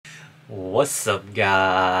What's up,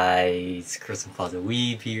 guys? Chris from Closet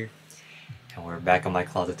Weeb here, and we're back on my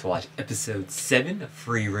closet to watch episode 7 of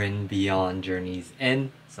Frieren Beyond Journey's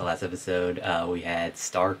End. So last episode, we had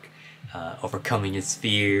Stark overcoming his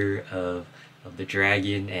fear of the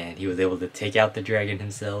dragon, and he was able to take out the dragon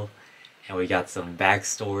himself. And we got some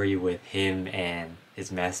backstory with him and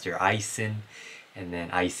his master Ison, and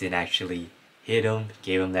then Ison actually hit him,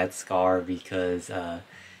 gave him that scar because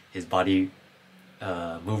his body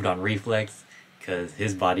moved on reflex, because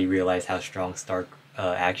his body realized how strong Stark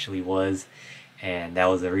actually was, and that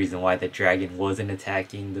was the reason why the dragon wasn't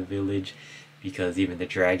attacking the village, because even the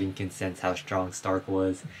dragon can sense how strong Stark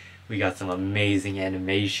was. We got some amazing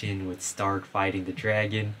animation with Stark fighting the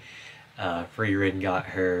dragon. Frieren got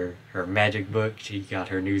her magic book. She got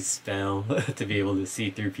her new spell to be able to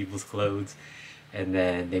see through people's clothes. And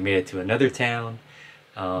then they made it to another town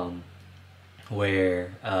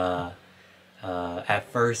where at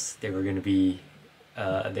first they were going to be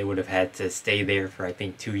they would have had to stay there for I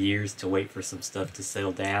think 2 years to wait for some stuff to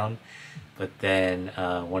settle down, but then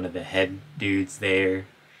one of the head dudes there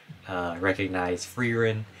recognized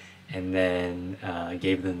Frieren, and then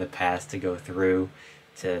gave them the pass to go through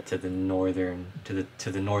to the northern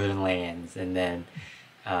lands. And then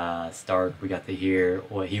Stark, we got to hear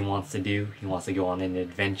what he wants to do. He wants to go on an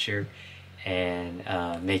adventure and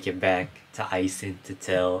make it back to Ison to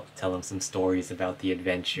tell him some stories about the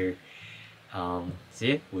adventure. So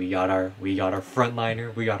yeah, we got our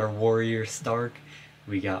frontliner, we got our warrior Stark,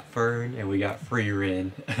 we got Fern, and we got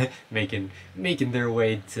Frieren making their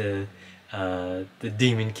way to the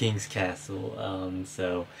Demon King's castle.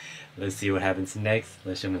 So let's see what happens next.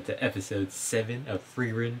 Let's jump into episode 7 of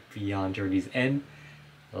Frieren Beyond Journey's End,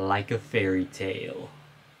 Like a Fairy Tale.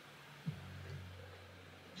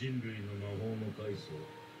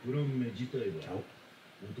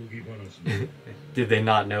 Did they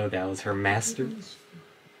not know that was her master?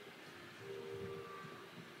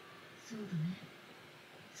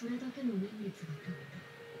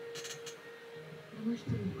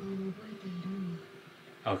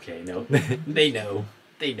 Okay, no. They know.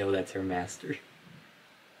 They know that's her master.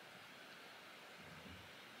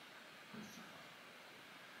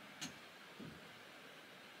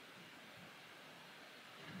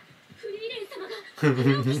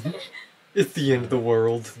 It's the end of the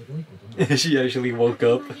world. She actually woke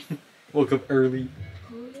up. Woke up early.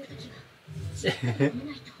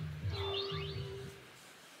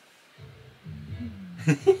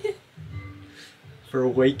 For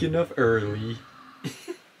waking up early.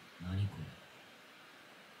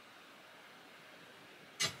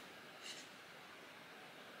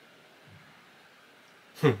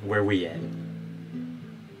 Where we at?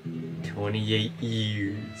 28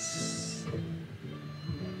 years.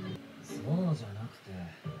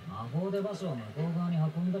 Oh,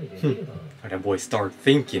 that boy Stark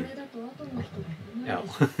thinking.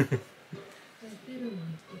 Oh.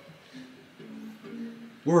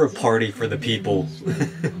 We're a party for the people.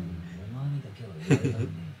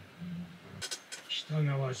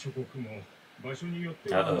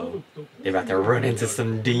 Uh-oh. They about to run into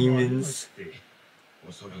some demons.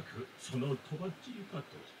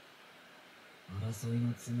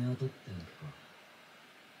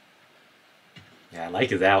 Yeah, I like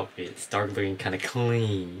his outfit. Stark looking kind of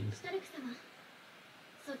clean.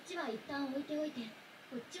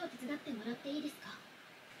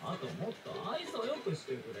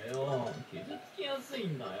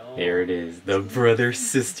 There it is, the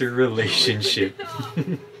brother-sister relationship.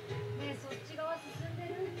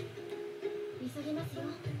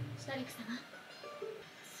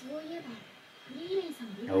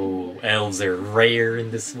 Oh, elves are rare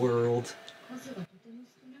in this world.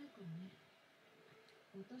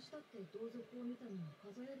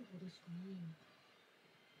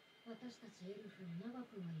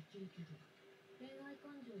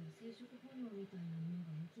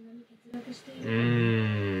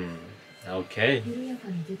 Okay.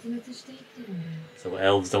 So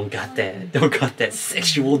elves don't got that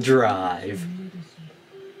sexual drive.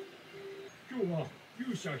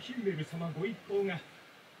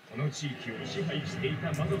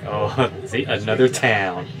 Oh, see, another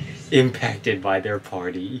town impacted by their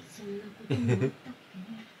party.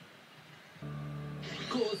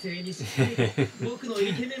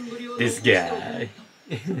 This guy.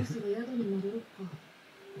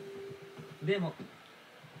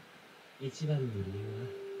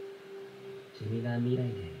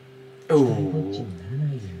 Oh,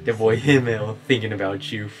 the boy Himmel thinking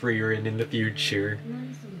about you, Frieren, in the future.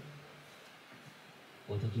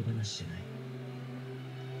 Oh,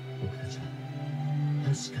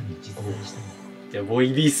 the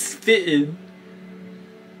boy be spitting.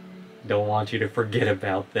 don't want you to forget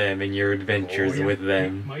about them and your adventures with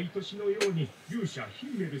them. 毎年のように勇者ヒ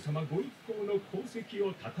ンメル様ご一行の功績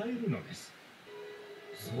を称えるのです。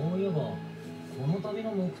そういえば、この旅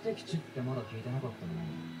の目的地ってまだ聞いてなかった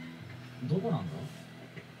な。どこなんだ？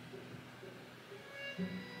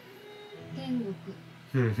天国。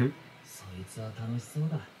そいつは楽しそう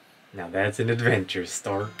だ。Now that's an adventure,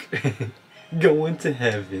 Stark. Going to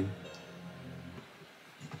heaven.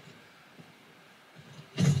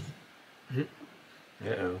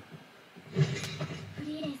 Uh-oh.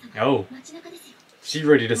 Oh. She's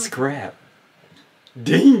ready to scrap.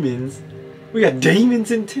 Demons? We got demons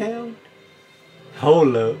in town?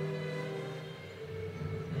 Hold up.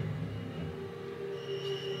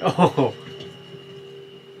 Oh.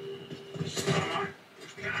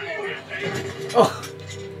 Oh.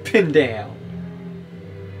 Pinned down.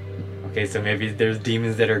 Okay, so maybe there's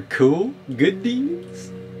demons that are cool? Good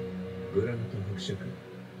demons?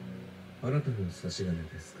 あなたの差し金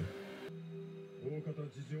ですか。大方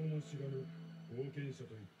事情も知らぬ冒険者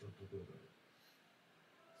といったところだ。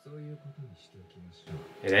そういうことにしておきましょ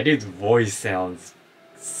う。Yeah, that dude's voice sounds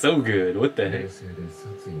so good. What the heck?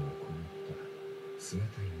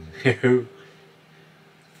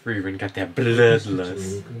 Frieren got that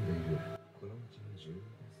bloodlust.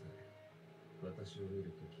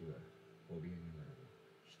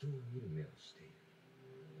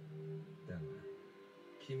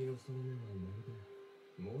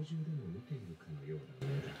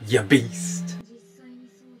 Ya beast.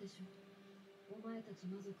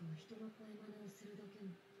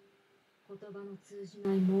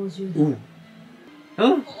 Ooh.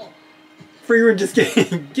 Huh? Frieren just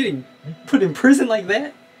getting put in prison like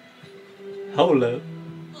that? Hold up.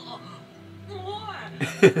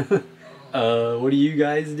 What do you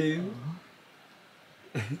guys do?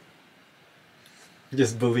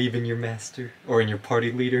 Just believe in your master or in your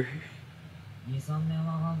party leader.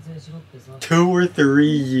 2 or 3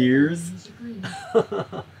 years?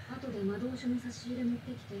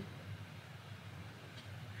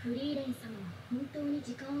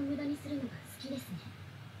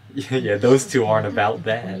 Yeah, those two aren't about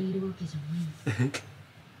that.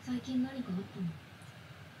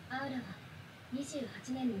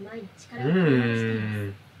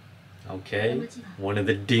 Okay, one of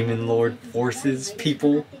the Demon Lord forces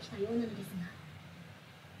people.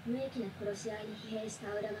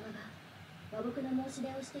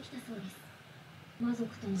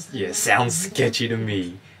 Yeah, sounds sketchy to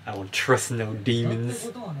me. I don't trust no demons.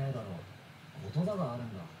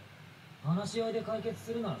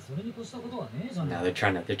 Now they're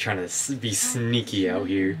trying to be sneaky out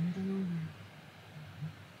here.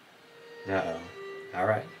 Uh-oh.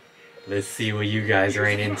 Alright. Let's see what you guys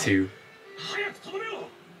ran into.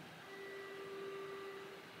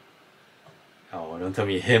 Oh, don't tell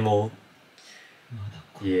me Himmel.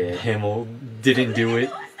 Yeah, Himmel didn't do it.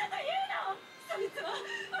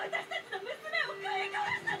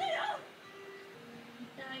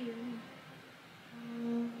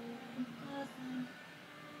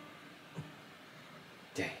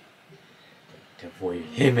 Dang. To avoid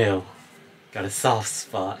Himmel. Got a soft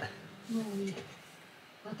spot. Oh my!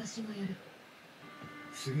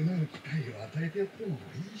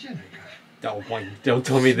 Don't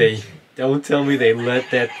tell me they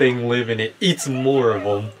let that thing live and it eats more of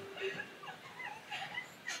them.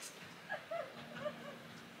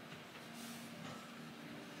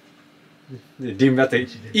 The demon about to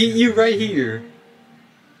eat you right here.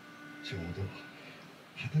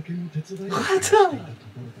 What up?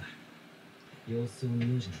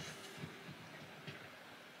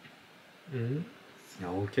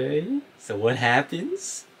 Okay, so what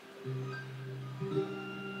happens?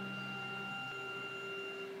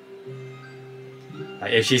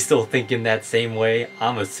 If she's still thinking that same way,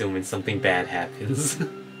 I'm assuming something bad happens.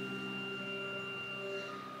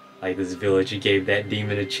 Like this village gave that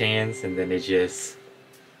demon a chance and then it just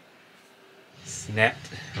snapped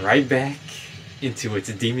right back into its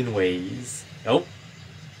demon ways. Oh.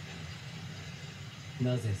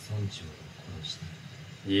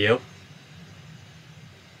 Yep.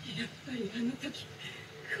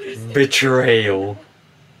 Betrayal.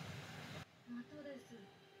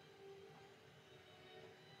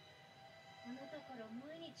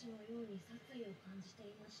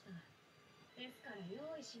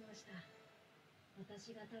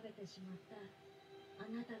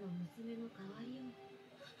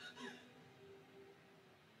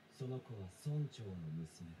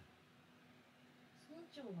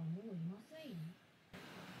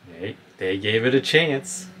 They gave it a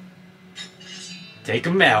chance. Take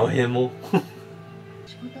him out, Himmel.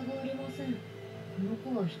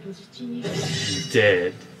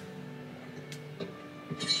 Dead.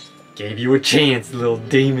 Gave you a chance, little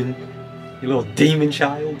demon. You little demon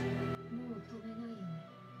child. もう飛べないよね。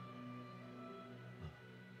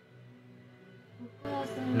お母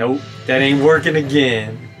さん。 Nope, that ain't working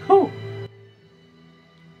again. Whew. ま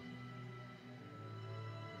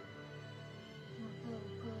たお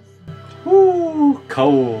母さん。 Woo, 家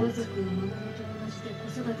cold. 族は魔物と同じで子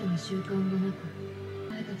育ての習慣がなく、お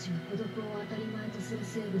前たちは孤独を当たり前とする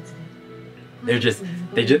生物で。They're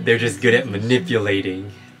just good at manipulating.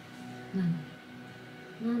 なのに、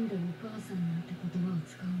なんでお母さんなんて言葉を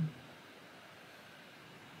使うの？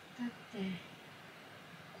だって、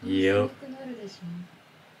殺せなくなるでしょ。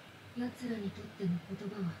奴らにとっての言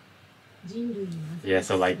葉は人類を Yeah,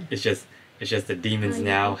 so like it's just the demons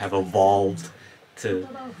now have evolved 言 to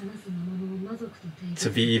葉を話す魔物を魔族と定義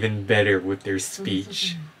to be even better with their その外に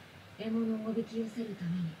speech. 獲物をおびき寄せるた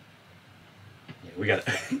めに。 Yeah, we gotta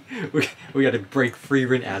we gotta break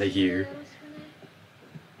Frieren out of here, よろしくね。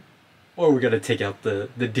 or we gotta take out the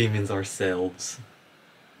demons ourselves.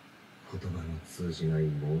 言葉の通じない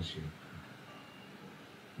申し訳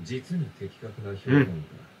実に的確な表現だ、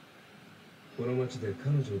この町で彼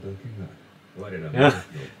女だけが我ら魔族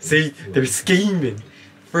の See, they're scheming.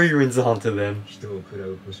 Frieren's onto them. 人を喰ら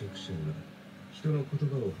う捕食者が人の言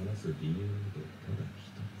葉を話す理由などただ一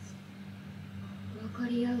つ分か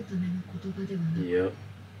り合うための言葉ではなく、 Yep.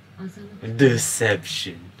 欺く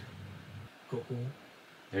Deception. ここは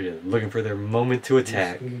They're just looking for their moment to 息子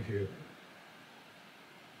attack. の部屋だ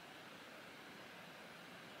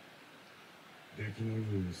出来のいい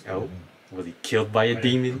息子だ Oh, was he killed by a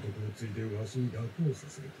demon? 家督を継いでわしに楽をさ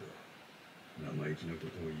せると生意気なこと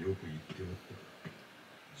をよく言っておった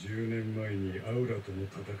10年前にアウラとの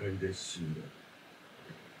戦いで死んだ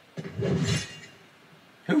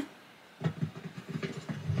Who?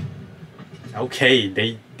 Okay,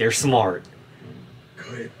 they're smart.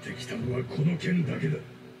 帰ってきたのはこの剣だけだ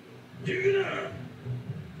言うな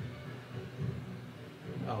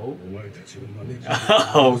Oh, お前たちを招き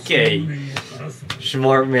okay.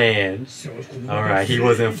 Smart man. Alright, he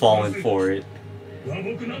wasn't falling for it. 和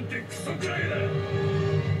睦なんてクソくらいだ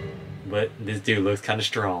But this dude looks kind of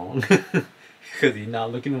strong. Because he's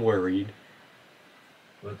not looking worried.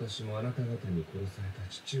 私もあなた方に殺された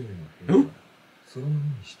父上の部屋はそのまま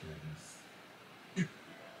にしてあります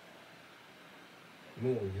も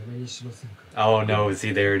うやめにしませんか Oh no,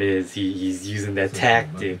 see there it is. He's using that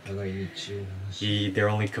tactic. 互いに血を流し They're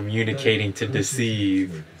only communicating to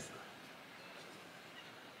deceive.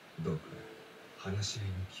 どうか話し合い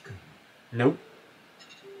の機会を Nope.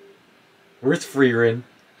 Where's Frieren?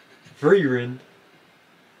 Frieren.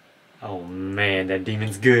 Oh man, that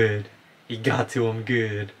demon's good. He got to him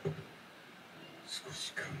good. 少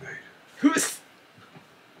し考える Who's?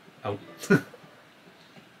 Oh.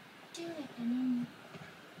 父上って何？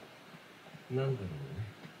なんだろう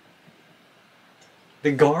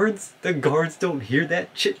ね The guards don't hear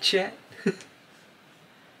that chit chat.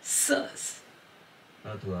 Sus.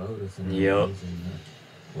 あとはアウラさんの Yup. 安全な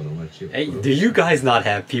この町を Hey, do you guys not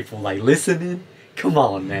have people like listening? Come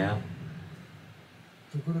on now.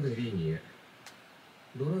 ところでリーニエ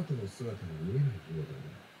ドラートの姿が見えないようだ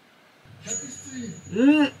な客室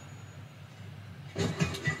員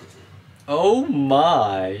Oh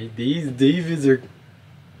my, these demons are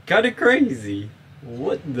kind of crazy.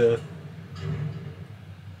 What the?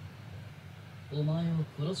 お前を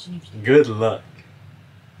殺しに来た。 Good luck.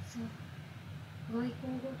 そう外交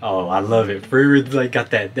語 Oh, I love it. Frieren's like got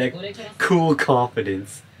that これから cool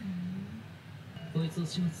confidence. こいつを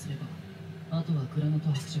始末すれば、あとは蔵のと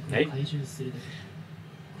伯爵を懐柔するだけ。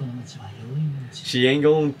この町は容易なうち。 She ain't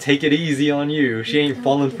gonna take it easy on you. She ain't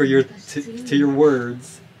falling for your to your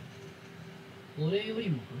words. 俺より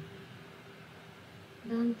もか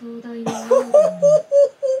断頭台の青の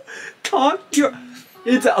Talk your.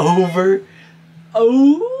 It's over.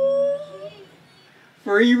 Oh,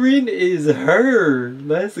 Frieren is her.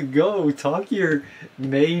 Let's go. Talk your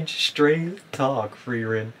mage strength talk,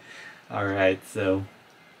 Frieren. All right, so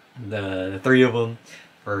the three of them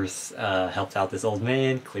first helped out this old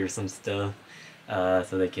man, clear some stuff,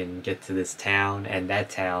 so they can get to this town, and that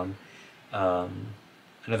town,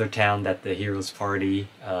 another town that the heroes party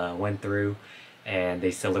went through, and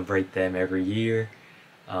they celebrate them every year.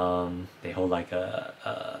 They hold like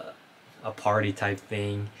a party type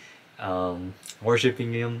thing,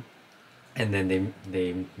 worshiping him, and then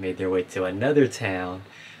they made their way to another town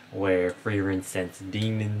where Frieren sends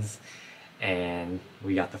demons, and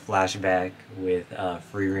we got the flashback with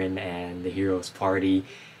Frieren and the heroes party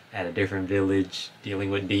at a different village dealing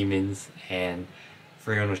with demons, and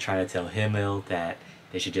Frieren was trying to tell Himmel that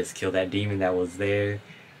they should just kill that demon that was there,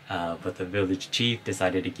 but the village chief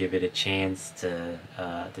decided to give it a chance to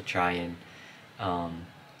try and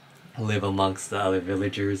live amongst the other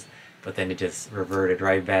villagers, but then it just reverted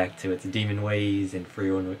right back to its demon ways. And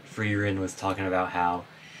Frieren was talking about how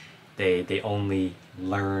they only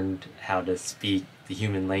learned how to speak the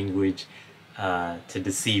human language to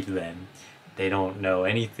deceive them. They don't know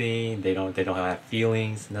anything. They don't have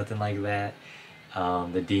feelings, nothing like that.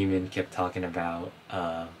 The demon kept talking about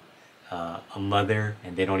a mother,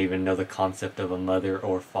 and they don't even know the concept of a mother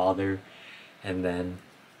or father. And then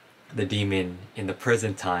the demon in the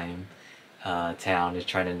present time town is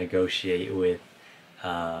trying to negotiate with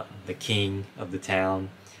the king of the town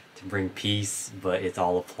to bring peace, but it's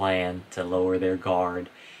all a plan to lower their guard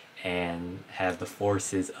and have the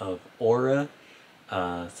forces of Aura,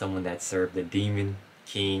 someone that served the demon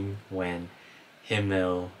king when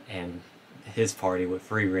Himmel and his party with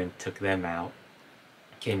Frieren took them out,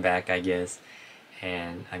 came back, I guess,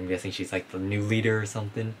 and I'm guessing she's like the new leader or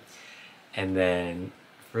something. And then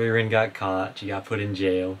Frieren got caught, she got put in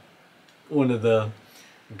jail. One of the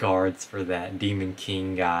guards for that demon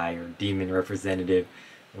king guy or demon representative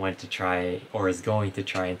went to try, or is going to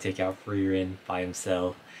try and take out Frieren by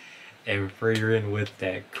himself. And Frieren, with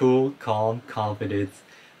that cool, calm confidence,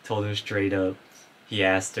 told him straight up. He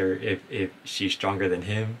asked her if she's stronger than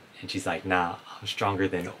him, and she's like, nah, I'm stronger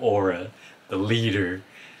than Aura, the leader.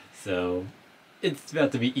 So it's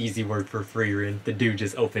about to be easy work for Frieren. The dude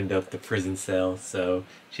just opened up the prison cell, so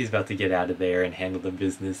she's about to get out of there and handle the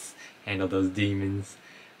business, handle those demons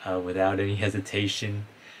without any hesitation.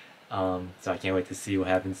 So I can't wait to see what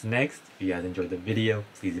happens next. If you guys enjoyed the video,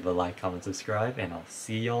 please leave a like, comment, subscribe, and I'll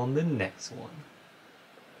see you on the next one.